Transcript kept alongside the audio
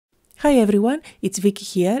Hi everyone, it's Vicky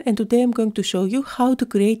here, and today I'm going to show you how to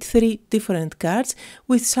create 3 different cards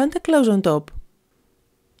with Santa Claus on top.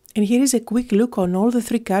 And here is a quick look on all the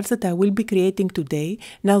 3 cards that I will be creating today.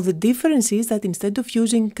 Now the difference is that instead of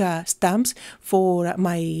using stamps for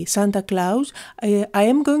my Santa Claus, I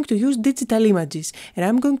am going to use digital images, and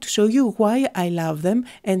I'm going to show you why I love them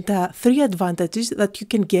and 3 advantages that you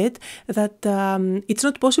can get that it's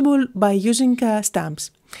not possible by using stamps.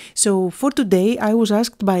 So for today I was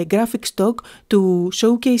asked by GraphicStock to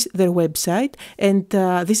showcase their website, and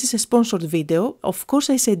this is a sponsored video. Of course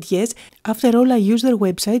I said yes. After all, I use their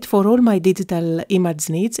website for all my digital image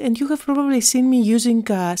needs, and you have probably seen me using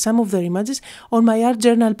some of their images on my art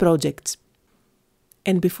journal projects.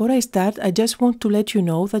 And before I start, I just want to let you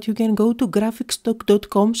know that you can go to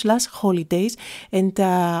graphicstock.com/holidays and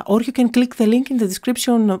or you can click the link in the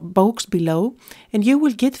description box below and you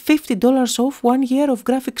will get $50 off 1 year of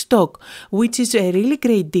GraphicStock, which is a really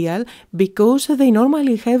great deal because they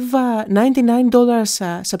normally have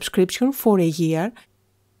 $99 subscription for a year.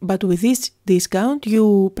 But with this discount,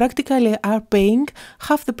 you practically are paying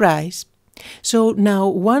half the price. So now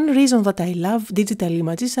one reason that I love digital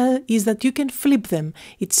images is that you can flip them.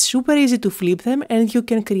 It's super easy to flip them and you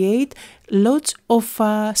can create lots of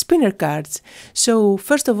spinner cards. So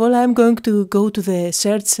first of all, I'm going to go to the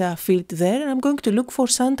search field there and I'm going to look for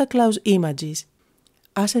Santa Claus images.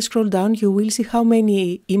 As I scroll down, you will see how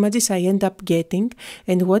many images I end up getting,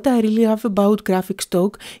 and what I really love about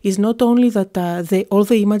GraphicStock is not only that all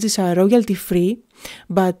the images are royalty free,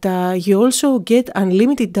 but you also get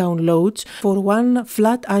unlimited downloads for one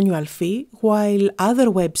flat annual fee, while other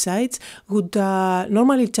websites would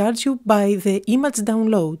normally charge you by the image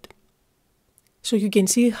download. So you can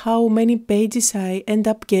see how many pages I end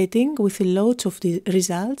up getting with lots of the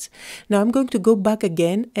results. Now I'm going to go back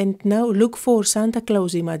again and now look for Santa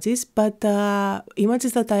Claus images, but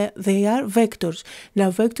images that they are vectors. Now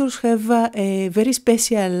vectors have a very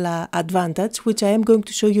special advantage, which I am going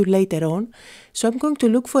to show you later on. So I'm going to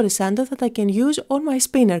look for a Santa that I can use on my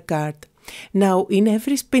spinner card. Now, in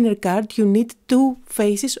every spinner card, you need 2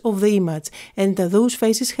 faces of the image, and those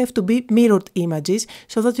faces have to be mirrored images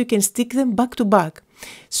so that you can stick them back to back.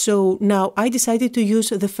 So now I decided to use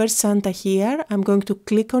the first Santa here. I'm going to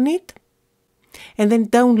click on it and then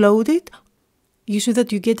download it. You see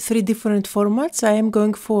that you get 3 different formats. I am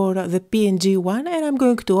going for the PNG one and I'm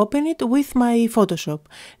going to open it with my Photoshop.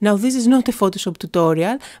 Now, this is not a Photoshop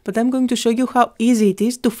tutorial, but I'm going to show you how easy it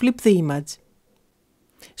is to flip the image.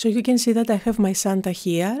 So you can see that I have my Santa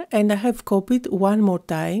here and I have copied one more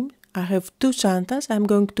time. I have 2 Santas. I'm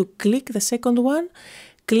going to click the second one,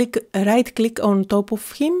 right click on top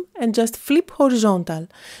of him and just flip horizontal.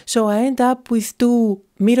 So I end up with 2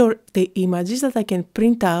 mirror the images that I can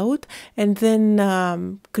print out and then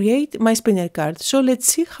create my spinner card. So let's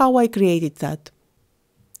see how I created that.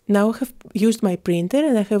 Now I have used my printer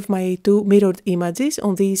and I have my 2 mirrored images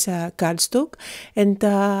on this cardstock, and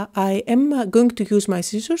I am going to use my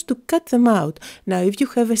scissors to cut them out. Now if you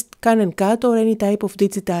have a scan and cut or any type of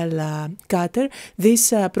digital cutter,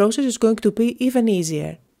 this process is going to be even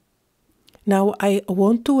easier. Now I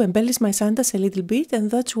want to embellish my Santas a little bit, and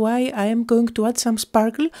that's why I am going to add some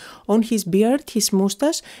sparkle on his beard, his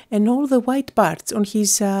mustache and all the white parts on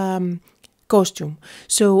his costume.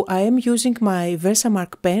 So I am using my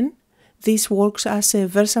Versamark pen. This works as a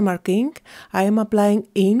Versamark ink. I am applying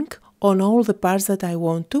ink on all the parts that I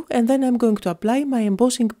want to, and then I'm going to apply my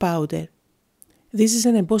embossing powder. This is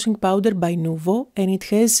an embossing powder by Nuvo and it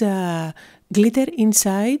has glitter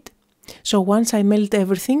inside. So once I melt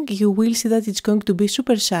everything, you will see that it's going to be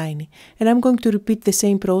super shiny. And I'm going to repeat the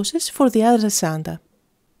same process for the other Santa.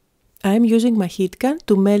 I am using my heat gun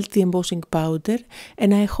to melt the embossing powder,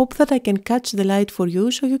 and I hope that I can catch the light for you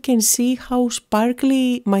so you can see how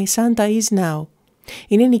sparkly my Santa is now.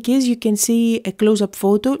 In any case, you can see a close-up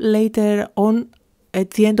photo later on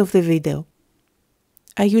at the end of the video.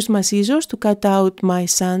 I used my scissors to cut out my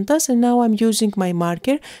Santas, and now I'm using my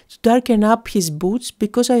marker to darken up his boots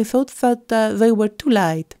because I thought that they were too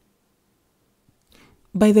light.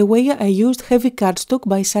 By the way, I used heavy cardstock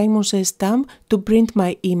by Simon Says Stamp to print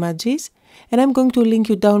my images, and I'm going to link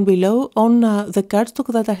you down below on the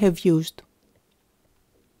cardstock that I have used.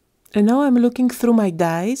 And now I'm looking through my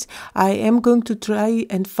dies. I am going to try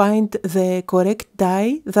and find the correct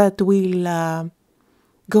die that will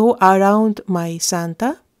go around my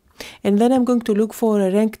Santa, and then I'm going to look for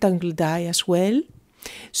a rectangle die as well.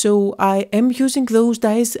 So I am using those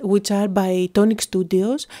dies which are by Tonic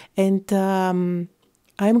Studios, and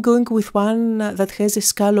I'm going with one that has a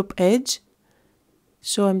scallop edge.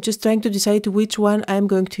 So I'm just trying to decide which one I'm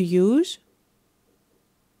going to use.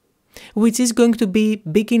 which is going to be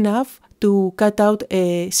big enough to cut out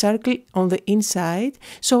a circle on the inside.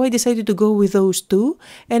 So I decided to go with those two,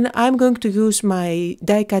 and I'm going to use my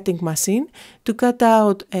die cutting machine to cut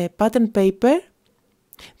out a pattern paper.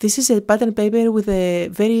 This is a pattern paper with a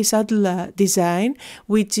very subtle design,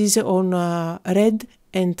 which is on red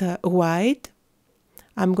and white.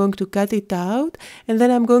 I'm going to cut it out, and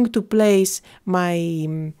then I'm going to place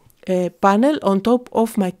my panel on top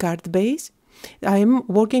of my card base. I'm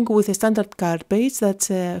working with a standard card base that's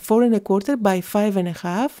 4 1/4 by 5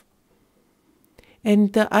 1/2.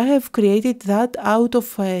 And I have created that out of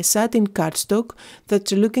satin cardstock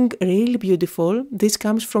that's looking really beautiful. This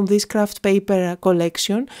comes from this craft paper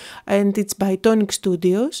collection, and it's by Tonic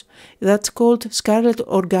Studios. That's called Scarlet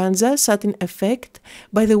Organza Satin Effect.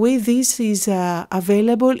 By the way, this is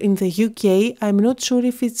available in the UK. I'm not sure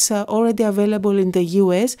if it's already available in the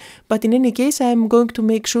US, but in any case, I'm going to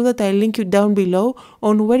make sure that I link you down below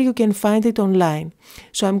on where you can find it online.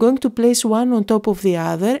 So I'm going to place one on top of the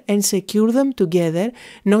other and secure them together.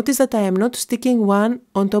 Notice that I am not sticking one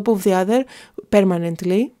on top of the other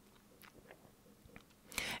permanently.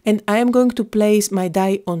 And I am going to place my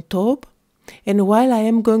die on top. And while I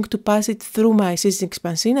am going to pass it through my scissors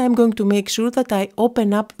machine, I'm going to make sure that I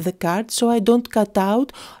open up the card so I don't cut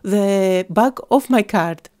out the back of my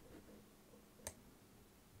card.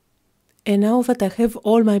 And now that I have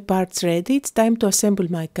all my parts ready, it's time to assemble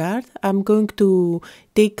my card. I'm going to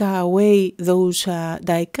take away those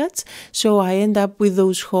die cuts, so I end up with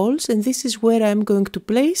those holes, and this is where I'm going to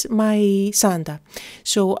place my Santa.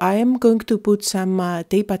 So I am going to put some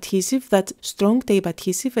tape adhesive, that's strong tape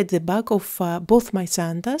adhesive, at the back of both my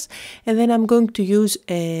Santas, and then I'm going to use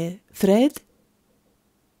a thread.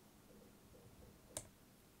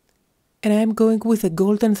 And I'm going with a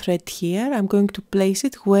golden thread here. I'm going to place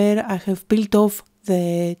it where I have peeled off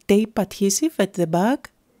the tape adhesive at the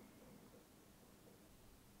back.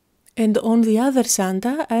 And on the other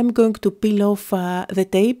Santa, I'm going to peel off the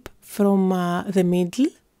tape from the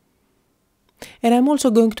middle. And I'm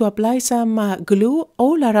also going to apply some glue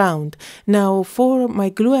all around. Now for my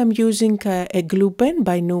glue, I'm using a glue pen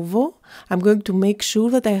by Nuvo. I'm going to make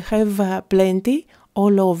sure that I have plenty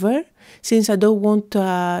all over, since I don't want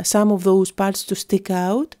some of those parts to stick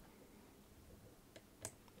out.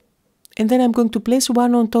 And then I'm going to place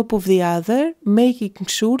one on top of the other, making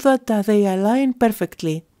sure that they align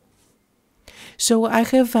perfectly. So I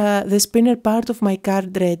have the spinner part of my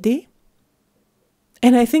card ready,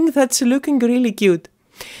 and I think that's looking really cute.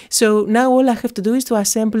 So now all I have to do is to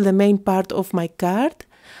assemble the main part of my card.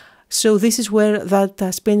 So this is where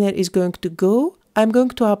that spinner is going to go. I'm going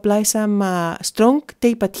to apply some strong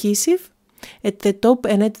tape adhesive at the top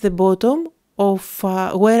and at the bottom of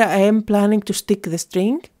where I am planning to stick the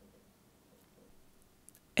string.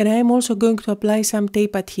 And I am also going to apply some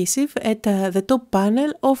tape adhesive at the top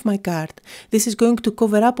panel of my card. This is going to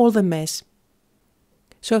cover up all the mess.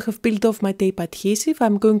 So I have peeled off my tape adhesive.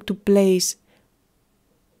 I'm going to place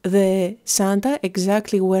the Santa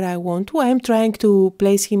exactly where I want to. I am trying to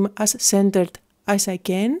place him as centered as I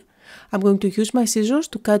can. I'm going to use my scissors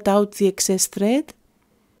to cut out the excess thread,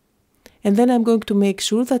 and then I'm going to make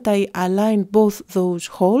sure that I align both those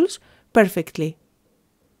holes perfectly.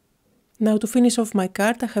 Now to finish off my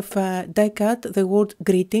card, I have die cut the word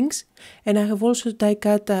greetings, and I have also die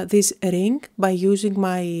cut this ring by using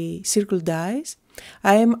my circle dies.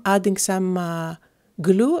 I am adding some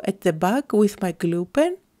glue at the back with my glue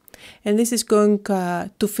pen, and this is going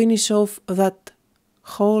to finish off that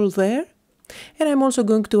hole there. And I'm also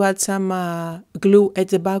going to add some glue at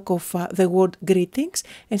the back of the word greetings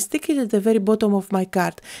and stick it at the very bottom of my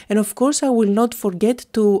card. And of course I will not forget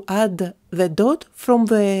to add the dot from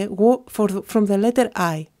the letter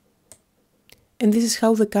I. And this is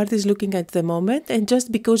how the card is looking at the moment, and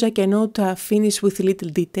just because I cannot finish with little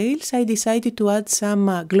details, I decided to add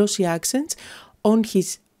some glossy accents on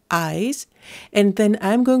his eyes, and then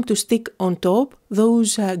I'm going to stick on top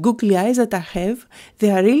those googly eyes that I have.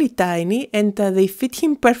 They are really tiny and they fit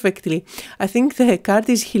him perfectly. I think the card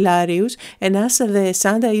is hilarious, and as the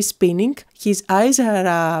Santa is spinning, his eyes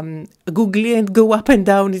are googly and go up and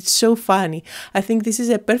down. It's so funny. I think this is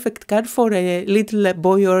a perfect card for a little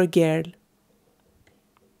boy or a girl.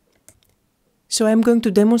 So I'm going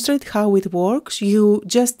to demonstrate how it works. You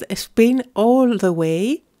just spin all the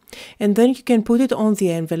way, and then you can put it on the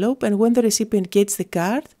envelope, and when the recipient gets the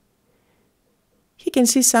card, he can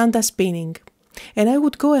see Santa spinning. And I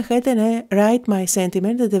would go ahead and write my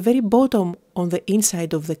sentiment at the very bottom on the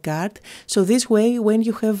inside of the card, so this way when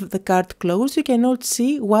you have the card closed, you cannot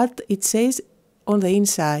see what it says on the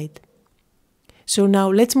inside. So now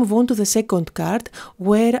let's move on to the second card,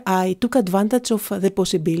 where I took advantage of the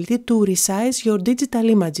possibility to resize your digital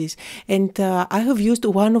images. And I have used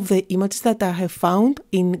one of the images that I have found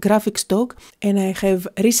in GraphicStock, and I have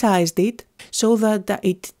resized it so that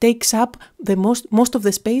it takes up the most of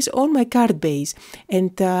the space on my card base.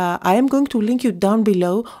 And I am going to link you down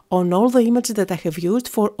below on all the images that I have used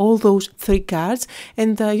for all those 3 cards,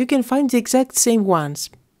 and you can find the exact same ones.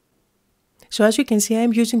 So as you can see,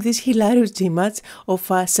 I'm using this hilarious image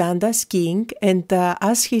of Santa skiing, and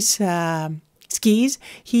as his skis,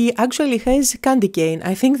 he actually has candy cane.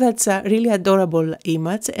 I think that's a really adorable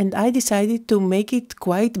image, and I decided to make it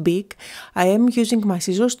quite big. I am using my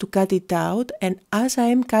scissors to cut it out, and as I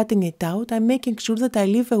am cutting it out, I'm making sure that I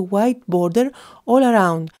leave a white border all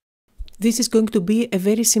around. This is going to be a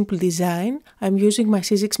very simple design. I'm using my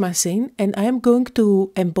C6 machine, and I am going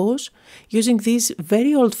to emboss using this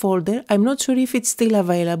very old folder. I'm not sure if it's still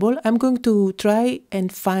available. I'm going to try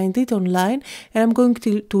and find it online, and I'm going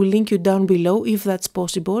to link you down below if that's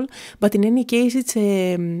possible. But in any case, it's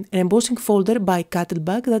an embossing folder by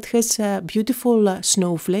Cuttlebug that has beautiful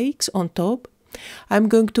snowflakes on top. I'm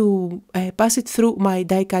going to pass it through my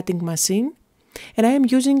die cutting machine, and I am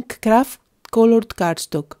using craft colored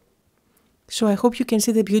cardstock. So I hope you can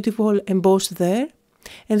see the beautiful emboss there.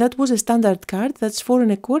 And that was a standard card that's 4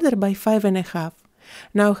 1/4 by 5 1/2.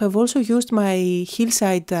 Now I have also used my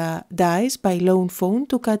hillside dies by Lone Phone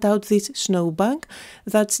to cut out this snowbank.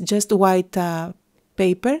 That's just white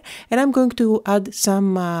paper. And I'm going to add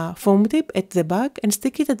some foam tip at the back and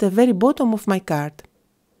stick it at the very bottom of my card.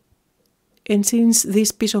 And since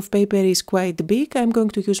this piece of paper is quite big, I'm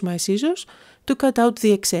going to use my scissors to cut out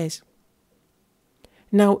the excess.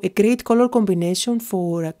 Now, a great color combination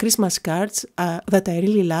for Christmas cards that I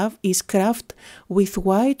really love is craft with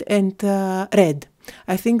white and red.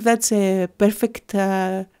 I think that's a perfect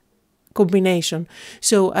combination.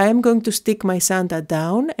 So I am going to stick my Santa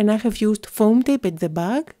down, and I have used foam tape at the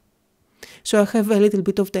back. So I have a little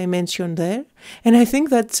bit of dimension there. And I think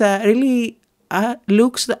that's really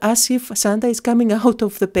looks as if Santa is coming out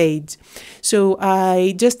of the page. So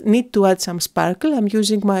I just need to add some sparkle. I'm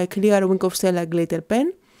using my clear Wink of Stella glitter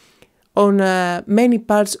pen on many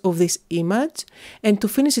parts of this image. And to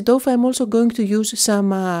finish it off, I'm also going to use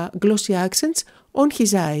some glossy accents on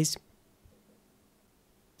his eyes.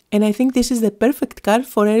 And I think this is the perfect card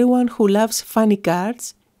for anyone who loves funny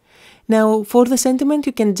cards. Now, for the sentiment,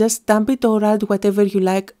 you can just stamp it or add whatever you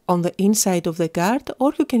like on the inside of the card,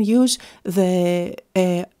 or you can use the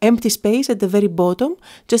empty space at the very bottom,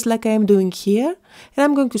 just like I am doing here, and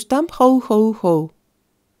I'm going to stamp ho ho ho.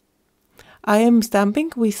 I am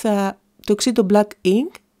stamping with Tuxedo Black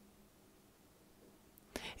ink,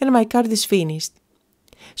 and my card is finished.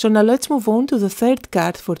 So now let's move on to the third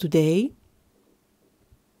card for today.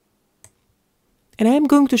 And I am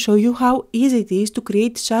going to show you how easy it is to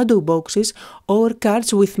create shadow boxes or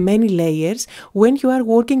cards with many layers when you are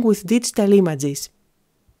working with digital images.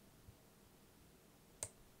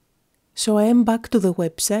 So I am back to the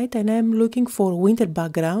website, and I am looking for winter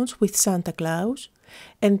backgrounds with Santa Claus.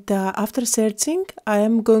 And after searching, I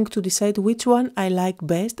am going to decide which one I like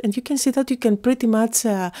best. And you can see that you can pretty much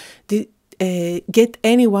get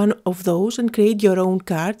any one of those and create your own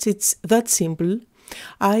cards. It's that simple.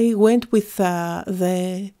 I went with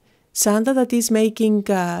the Santa that is making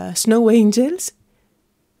snow angels,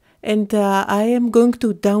 and I am going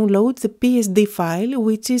to download the PSD file,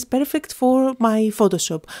 which is perfect for my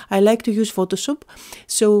Photoshop. I like to use Photoshop,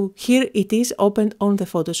 so here it is opened on the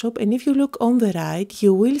Photoshop, and if you look on the right,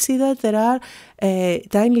 you will see that there are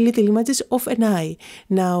tiny little images of an eye.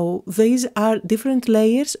 Now, these are different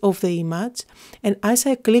layers of the image, and as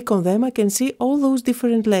I click on them, I can see all those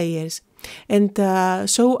different layers. And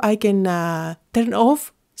so I can turn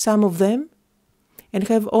off some of them and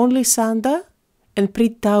have only Santa and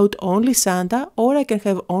print out only Santa, or I can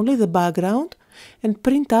have only the background and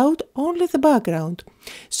print out only the background.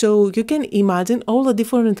 So you can imagine all the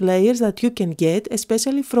different layers that you can get,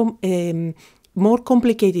 especially from more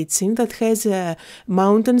complicated scene that has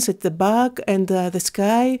mountains at the back and the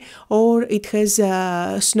sky, or it has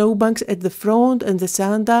snowbanks at the front and the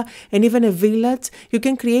Santa and even a village. You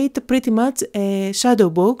can create pretty much a shadow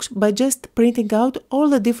box by just printing out all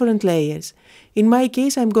the different layers. In my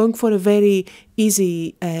case, I'm going for a very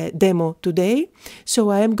easy demo today.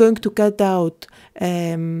 So I am going to cut out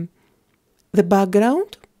the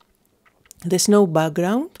background, the snow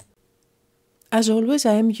background. As always,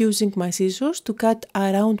 I am using my scissors to cut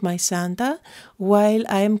around my Santa. While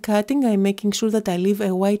I am cutting, I'm making sure that I leave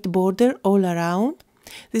a white border all around.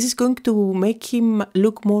 This is going to make him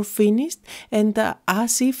look more finished and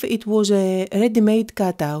as if it was a ready-made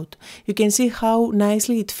cutout. You can see how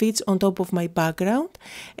nicely it fits on top of my background,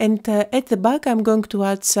 and at the back I'm going to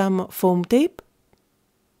add some foam tape.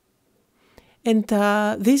 And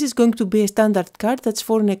this is going to be a standard card that's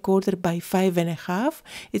 4 1/4 by 5 1/2.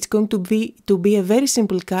 It's going to be a very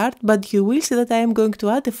simple card, but you will see that I am going to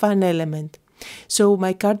add a fun element. So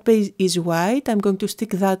my card base is white, I'm going to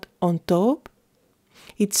stick that on top.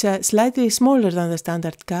 It's slightly smaller than the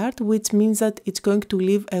standard card, which means that it's going to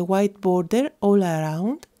leave a white border all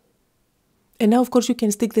around. And now of course you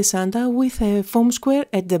can stick the Santa with a foam square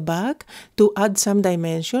at the back to add some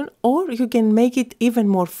dimension, or you can make it even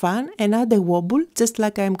more fun and add a wobble, just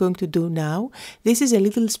like I'm going to do now. This is a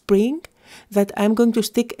little spring that I'm going to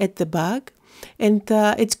stick at the back, and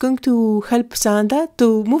it's going to help Santa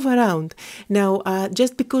to move around. Now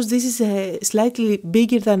just because this is slightly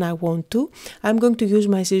bigger than I want to, I'm going to use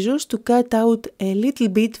my scissors to cut out a little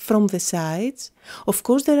bit from the sides. Of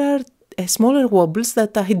course there are smaller wobbles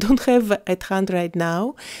that I don't have at hand right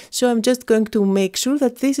now, so I'm just going to make sure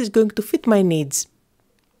that this is going to fit my needs.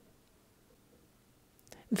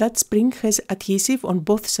 That spring has adhesive on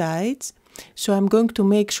both sides, so I'm going to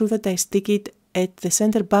make sure that I stick it at the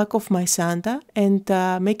center back of my Santa and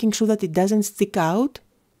making sure that it doesn't stick out.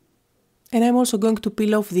 And I'm also going to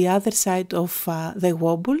peel off the other side of the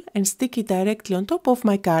wobble and stick it directly on top of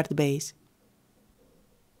my card base.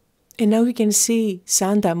 And now you can see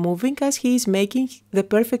Santa moving as he is making the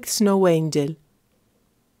perfect snow angel.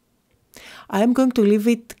 I am going to leave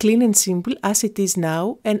it clean and simple as it is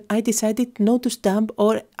now, and I decided not to stamp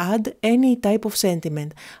or add any type of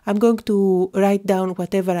sentiment. I'm going to write down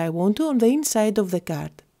whatever I want to on the inside of the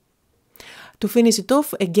card. To finish it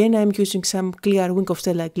off, again I'm using some clear Wink of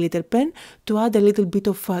Stella glitter pen to add a little bit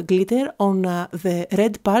of glitter on the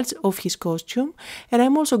red parts of his costume, and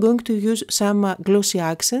I'm also going to use some glossy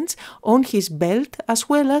accents on his belt as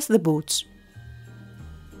well as the boots.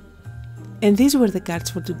 And these were the cards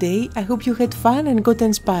for today. I hope you had fun and got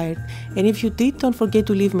inspired, and if you did, don't forget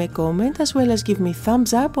to leave me a comment as well as give me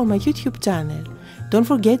thumbs up on my YouTube channel. Don't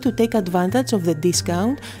forget to take advantage of the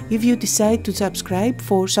discount. If you decide to subscribe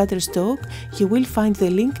for Shutterstock, you will find the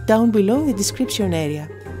link down below in the description area.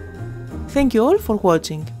 Thank you all for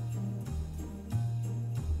watching.